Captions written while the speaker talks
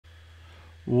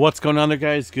What's going on there,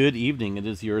 guys? Good evening. It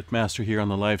is the Earthmaster here on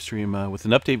the live stream with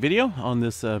an update video on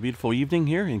this beautiful evening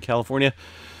here in California.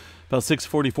 About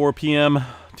 6:44 p.m.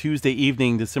 Tuesday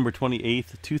evening, December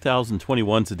 28th,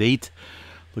 2021 to date.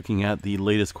 Looking at the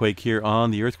latest quake here on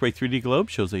the Earthquake 3D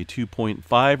globe. Shows a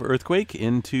 2.5 earthquake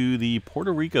into the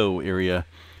Puerto Rico area.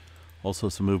 Also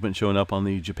some movement showing up on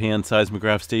the Japan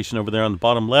seismograph station over there on the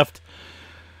bottom left.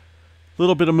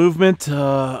 Little bit of movement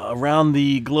around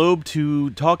the globe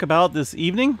to talk about this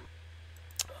evening.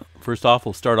 First off,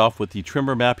 we'll start off with the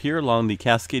tremor map here along the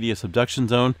Cascadia Subduction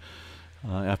Zone.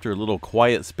 After a little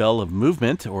quiet spell of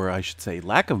movement, or I should say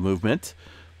lack of movement,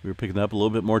 we were picking up a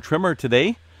little bit more tremor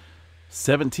today.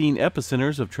 17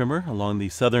 epicenters of tremor along the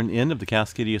southern end of the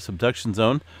Cascadia Subduction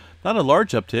Zone. Not a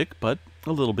large uptick, but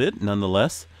a little bit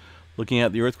nonetheless. Looking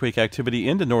at the earthquake activity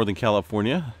into Northern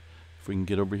California, if we can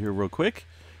get over here real quick.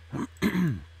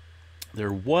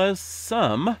 There was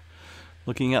some,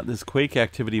 looking at this quake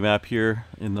activity map here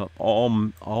in the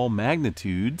all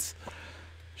magnitudes,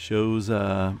 shows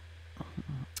a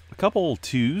couple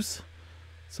twos.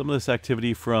 Some of this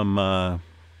activity from, well,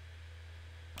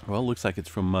 it looks like it's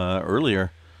from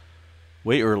earlier,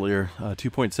 way earlier,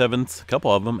 2.7s, a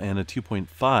couple of them, and a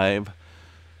 2.5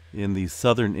 in the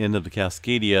southern end of the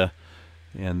Cascadia.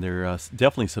 And they're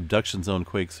definitely subduction zone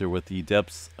quakes there with the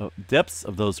depths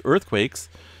of those earthquakes.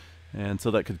 And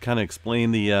so that could kind of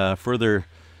explain the further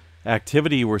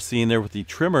activity we're seeing there with the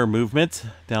tremor movement.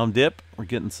 Down dip, we're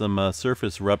getting some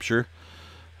surface rupture.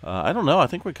 I don't know, I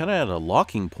think we're kind of at a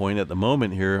locking point at the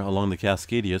moment here along the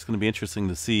Cascadia. It's going to be interesting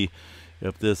to see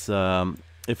if this,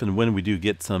 if and when we do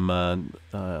get some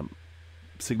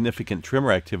significant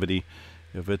tremor activity,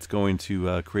 if it's going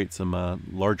to create some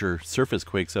larger surface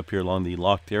quakes up here along the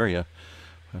locked area.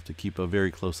 We'll have to keep a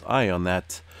very close eye on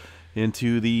that.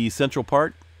 Into the central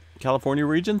part, California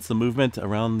region, some movement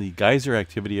around the geyser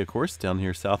activity, of course, down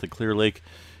here south of Clear Lake,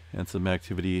 and some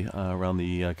activity around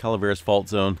the Calaveras Fault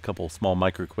Zone, a couple small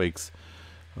microquakes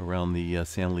around the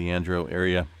San Leandro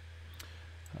area.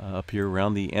 Up here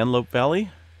around the Antelope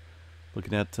Valley,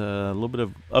 looking at a little bit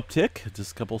of uptick,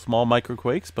 just a couple small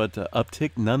microquakes, but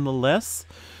uptick nonetheless.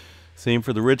 Same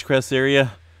for the Ridgecrest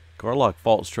area. Garlock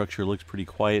fault structure looks pretty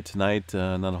quiet tonight.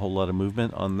 Not a whole lot of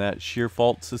movement on that shear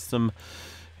fault system.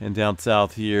 And down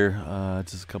south here,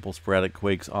 just a couple sporadic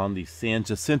quakes on the San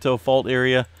Jacinto Fault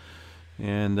area.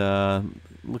 And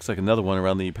looks like another one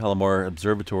around the Palomar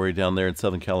Observatory down there in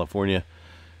Southern California.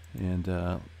 And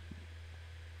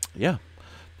yeah.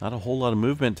 Not a whole lot of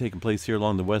movement taking place here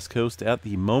along the west coast at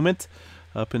the moment.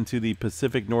 Up into the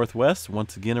Pacific Northwest,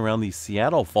 once again around the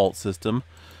Seattle fault system.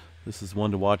 This is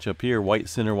one to watch up here. White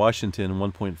Center, Washington,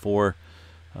 1.4,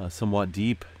 somewhat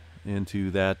deep into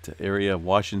that area of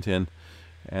Washington.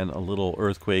 And a little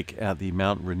earthquake at the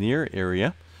Mount Rainier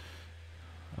area.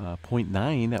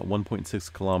 0.9 at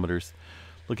 1.6 kilometers.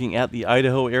 Looking at the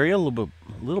Idaho area, a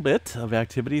little bit of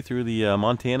activity through the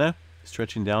Montana,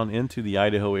 stretching down into the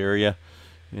Idaho area.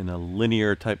 In a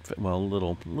linear type, well,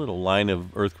 little line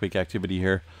of earthquake activity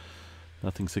here.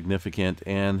 Nothing significant,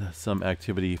 and some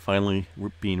activity finally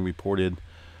being reported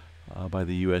by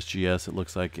the USGS, it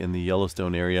looks like, in the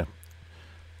Yellowstone area.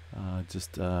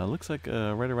 Just looks like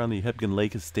right around the Hebgen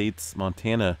Lake Estates,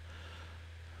 Montana.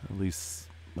 At least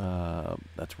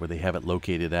that's where they have it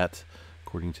located at,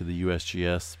 according to the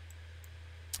USGS.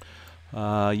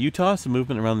 Utah, some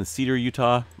movement around the Cedar,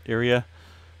 Utah area.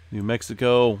 New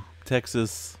Mexico,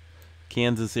 Texas,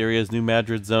 Kansas areas, New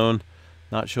Madrid zone,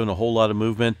 not showing a whole lot of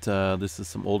movement. This is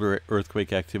some older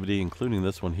earthquake activity, including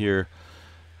this one here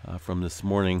from this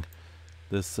morning.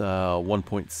 This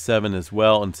 1.7 as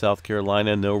well in South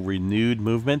Carolina. No renewed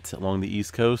movement along the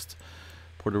East Coast.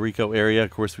 Puerto Rico area,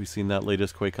 of course, we've seen that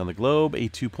latest quake on the globe. A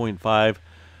 2.5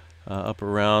 up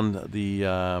around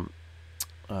the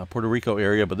Puerto Rico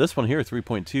area. But this one here,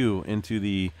 3.2 into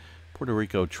the Puerto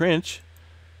Rico Trench.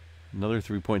 Another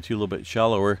 3.2, a little bit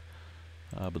shallower,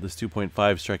 but this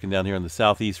 2.5 striking down here in the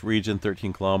southeast region,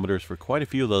 13 kilometers for quite a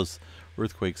few of those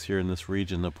earthquakes here in this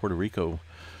region of Puerto Rico.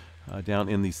 Down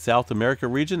in the South America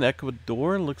region,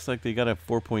 Ecuador, looks like they got a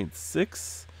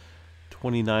 4.6,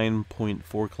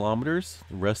 29.4 kilometers.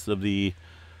 The rest of the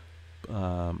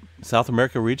South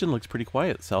America region looks pretty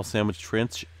quiet. South Sandwich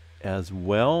Trench as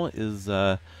well is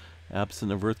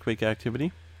absent of earthquake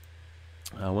activity.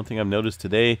 One thing I've noticed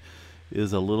today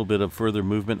is a little bit of further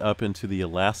movement up into the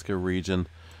Alaska region.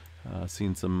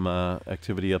 Seen some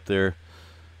activity up there.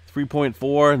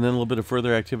 3.4, and then a little bit of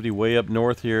further activity way up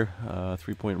north here.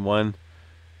 3.1.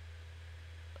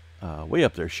 Way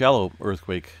up there, shallow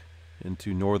earthquake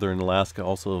into northern Alaska.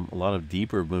 Also a lot of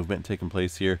deeper movement taking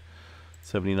place here.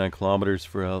 79 kilometers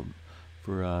for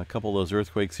a couple of those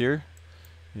earthquakes here.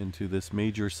 into this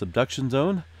major subduction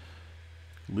zone.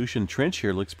 Lucian Trench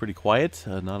here looks pretty quiet.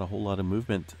 Not a whole lot of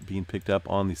movement being picked up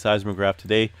on the seismograph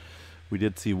today. We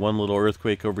did see one little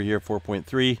earthquake over here,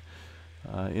 4.3,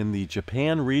 in the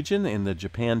Japan region, in the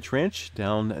Japan Trench,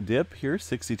 down dip here,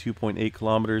 62.8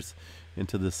 kilometers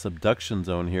into the subduction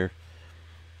zone here.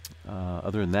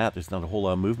 Other than that, there's not a whole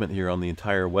lot of movement here on the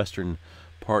entire western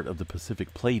part of the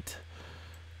Pacific Plate.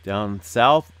 Down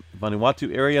south,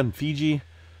 Vanuatu area in Fiji, a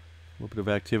little bit of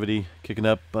activity kicking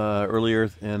up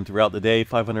earlier and throughout the day,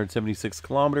 576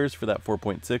 kilometers for that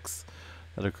 4.6,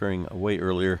 that occurring way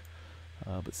earlier.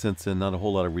 But since then, not a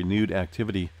whole lot of renewed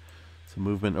activity. Some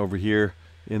movement over here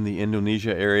in the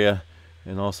Indonesia area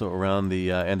and also around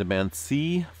the Andaman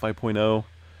Sea, 5.0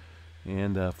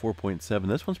 and 4.7.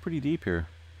 This one's pretty deep here,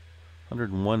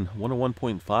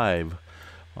 101.5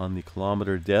 on the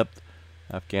kilometer depth.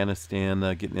 Afghanistan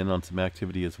getting in on some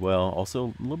activity as well. Also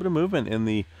a little bit of movement in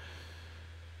the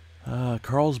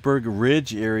Carlsberg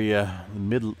Ridge area,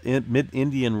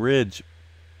 mid-Indian Ridge.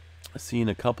 Seeing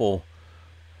a couple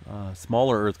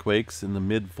smaller earthquakes in the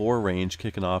mid-4 range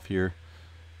kicking off here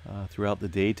throughout the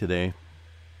day today.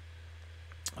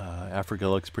 Africa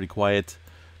looks pretty quiet.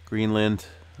 Greenland,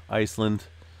 Iceland,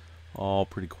 all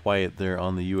pretty quiet there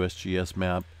on the USGS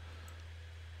map.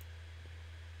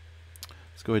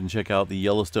 Let's go ahead and check out the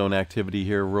Yellowstone activity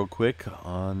here real quick.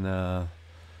 On,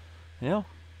 yeah,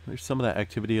 there's some of that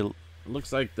activity. It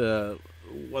looks like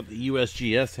what the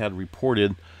USGS had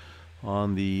reported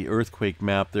on the earthquake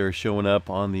map there, showing up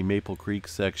on the Maple Creek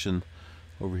section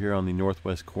over here on the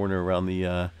northwest corner around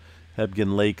the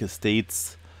Hebgen Lake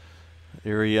Estates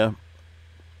area.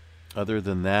 Other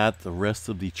than that, the rest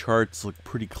of the charts look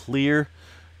pretty clear.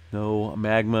 No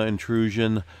magma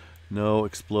intrusion, no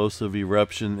explosive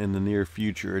eruption in the near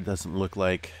future, it doesn't look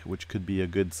like, which could be a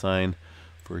good sign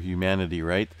for humanity,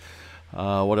 right?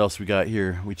 What else we got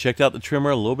here? We checked out the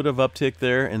tremor, a little bit of uptick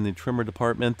there in the tremor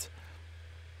department.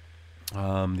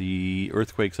 The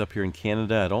earthquakes up here in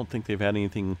Canada, I don't think they've had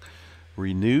anything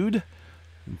renewed.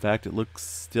 In fact, it looks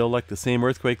still like the same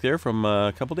earthquake there from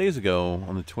a couple days ago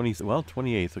on the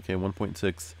 28th. Okay,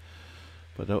 1.6.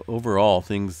 But overall,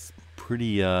 things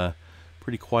pretty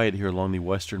quiet here along the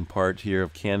western part here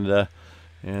of Canada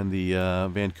and the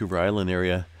Vancouver Island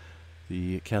area.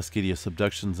 The Cascadia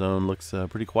Subduction Zone looks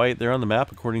pretty quiet there on the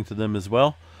map, according to them as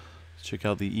well. Let's check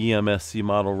out the EMSC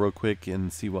model real quick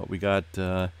and see what we got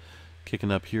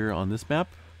kicking up here on this map.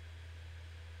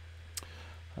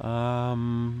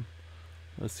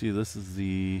 Let's see, this is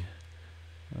the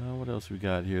what else we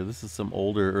got here? This is some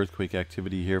older earthquake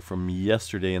activity here from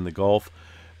yesterday in the Gulf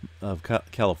of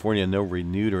California. No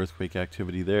renewed earthquake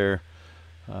activity there.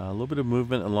 A little bit of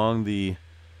movement along the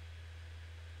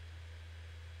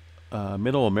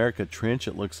Middle America Trench,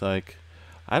 it looks like.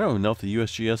 I don't even know if the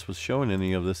USGS was showing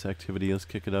any of this activity. Let's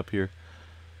kick it up here.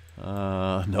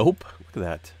 Nope. Look at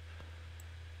that.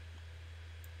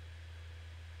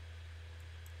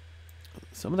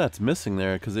 Some of that's missing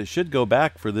there because it should go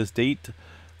back for this date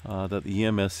that the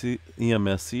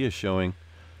EMSC is showing.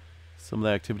 Some of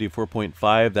the activity,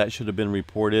 4.5, that should have been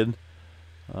reported.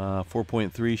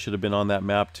 4.3 should have been on that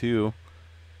map too.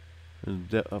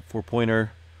 A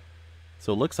 4-pointer.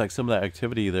 So it looks like some of that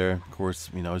activity there, of course,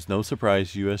 you know, is no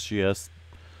surprise. USGS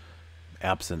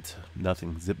absent,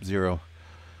 nothing, zip zero.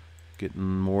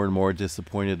 Getting more and more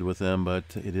disappointed with them, but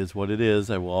it is what it is.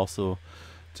 I will also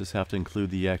just have to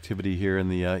include the activity here in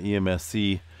the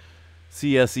EMSC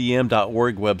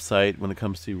csem.org website when it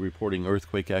comes to reporting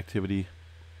earthquake activity.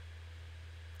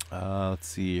 Let's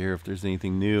see here if there's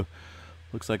anything new.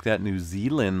 Looks like that New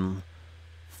Zealand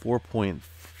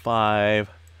 4.5.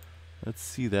 Let's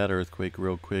see that earthquake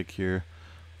real quick here.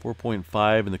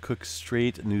 4.5 in the Cook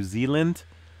Strait, New Zealand,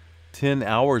 10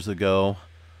 hours ago.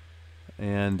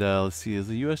 And let's see, is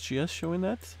the USGS showing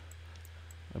that?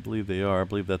 I believe they are. I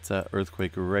believe that's that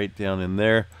earthquake right down in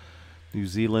there. New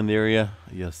Zealand area.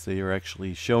 Yes, they are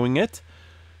actually showing it.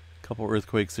 A couple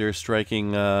earthquakes there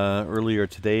striking earlier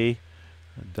today.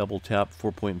 A double tap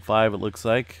 4.5 it looks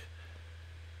like.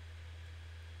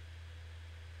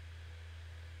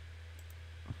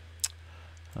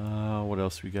 What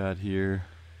else we got here?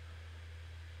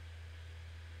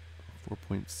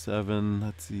 4.7.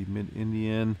 Let's see,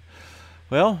 Mid-Indian.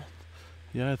 Well,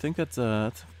 yeah, I think that's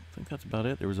about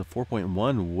it. There was a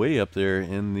 4.1 way up there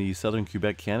in the southern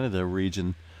Quebec, Canada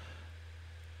region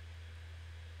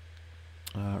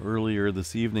earlier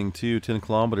this evening too. 10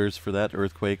 kilometers for that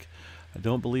earthquake. I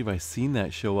don't believe I seen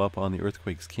that show up on the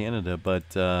Earthquakes Canada,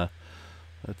 but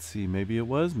let's see. Maybe it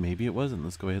was. Maybe it wasn't.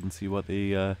 Let's go ahead and see what they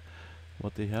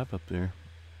have up there.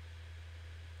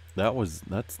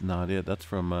 That's not it. That's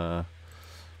from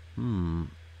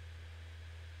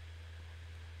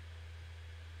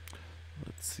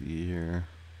see here.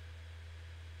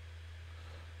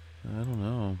 I don't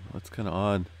know. That's kind of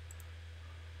odd.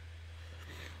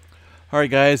 All right,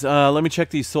 guys. Let me check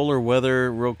the solar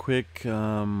weather real quick.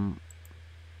 I'm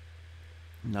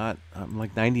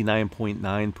like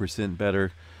 99.9%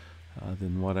 better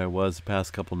than what I was the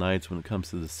past couple nights when it comes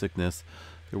to the sickness.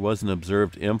 There was an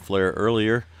observed M flare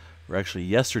earlier, or actually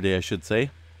yesterday, I should say.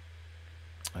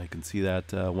 I can see that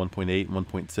 1.8 and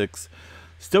 1.6.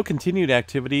 Still continued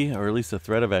activity, or at least a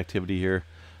threat of activity here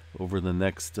over the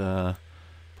next,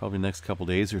 probably next couple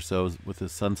days or so with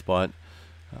this sunspot.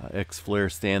 X flare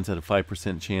stands at a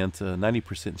 5% chance,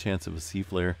 90% chance of a C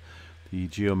flare. The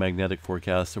geomagnetic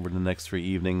forecast over the next 3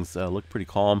 evenings look pretty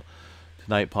calm.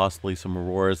 Tonight, possibly some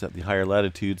auroras at the higher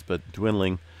latitudes, but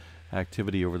dwindling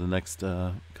activity over the next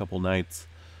couple nights.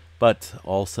 But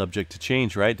all subject to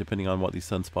change, right? Depending on what these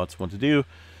sunspots want to do.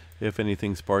 If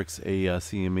anything sparks a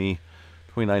CME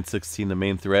 2916, the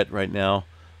main threat right now.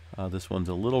 This one's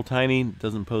a little tiny,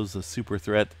 doesn't pose a super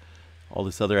threat. All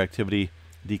this other activity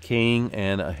decaying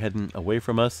and heading away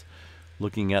from us.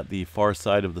 Looking at the far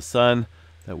side of the sun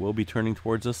that will be turning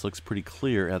towards us, looks pretty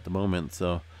clear at the moment,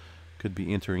 so could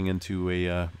be entering into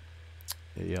a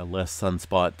less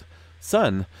sunspot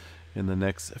sun in the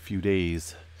next few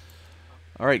days.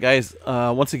 All right, guys.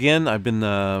 Once again, I've been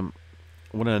want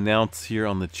to announce here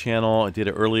on the channel. I did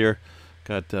it earlier.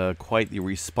 Got quite the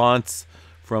response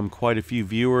from quite a few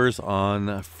viewers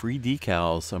on free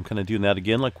decals. So I'm kind of doing that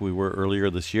again, like we were earlier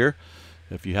this year.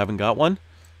 If you haven't got one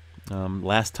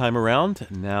last time around,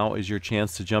 now is your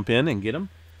chance to jump in and get them.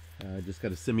 Just got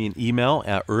to send me an email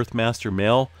at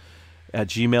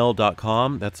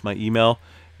earthmastermail@gmail.com. That's my email,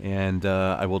 and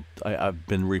I've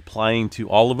been replying to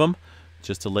all of them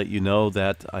just to let you know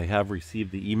that I have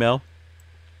received the email.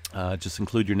 Just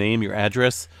include your name, your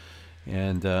address,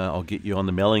 and I'll get you on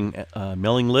the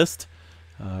mailing list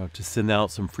to send out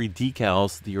some free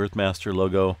decals, the Earthmaster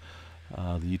logo,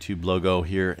 the YouTube logo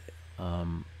here.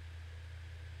 When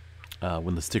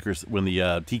the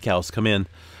decals come in,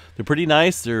 they're pretty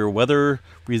nice. They're weather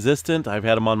resistant. I've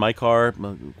had them on my car.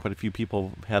 Quite a few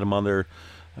people have had them on their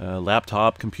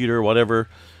laptop, computer, whatever,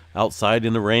 outside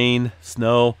in the rain,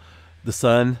 snow, the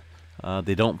sun.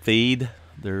 They don't fade.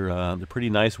 They're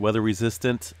pretty nice weather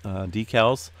resistant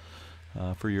decals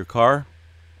for your car.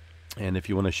 And if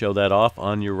you want to show that off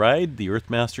on your ride, the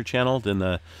Earthmaster channel,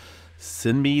 then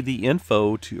send me the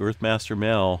info to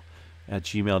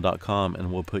earthmastermail@gmail.com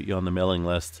and we'll put you on the mailing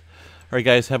list. All right,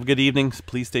 guys, have a good evening.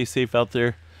 Please stay safe out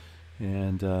there,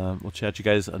 and we'll chat you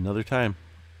guys another time.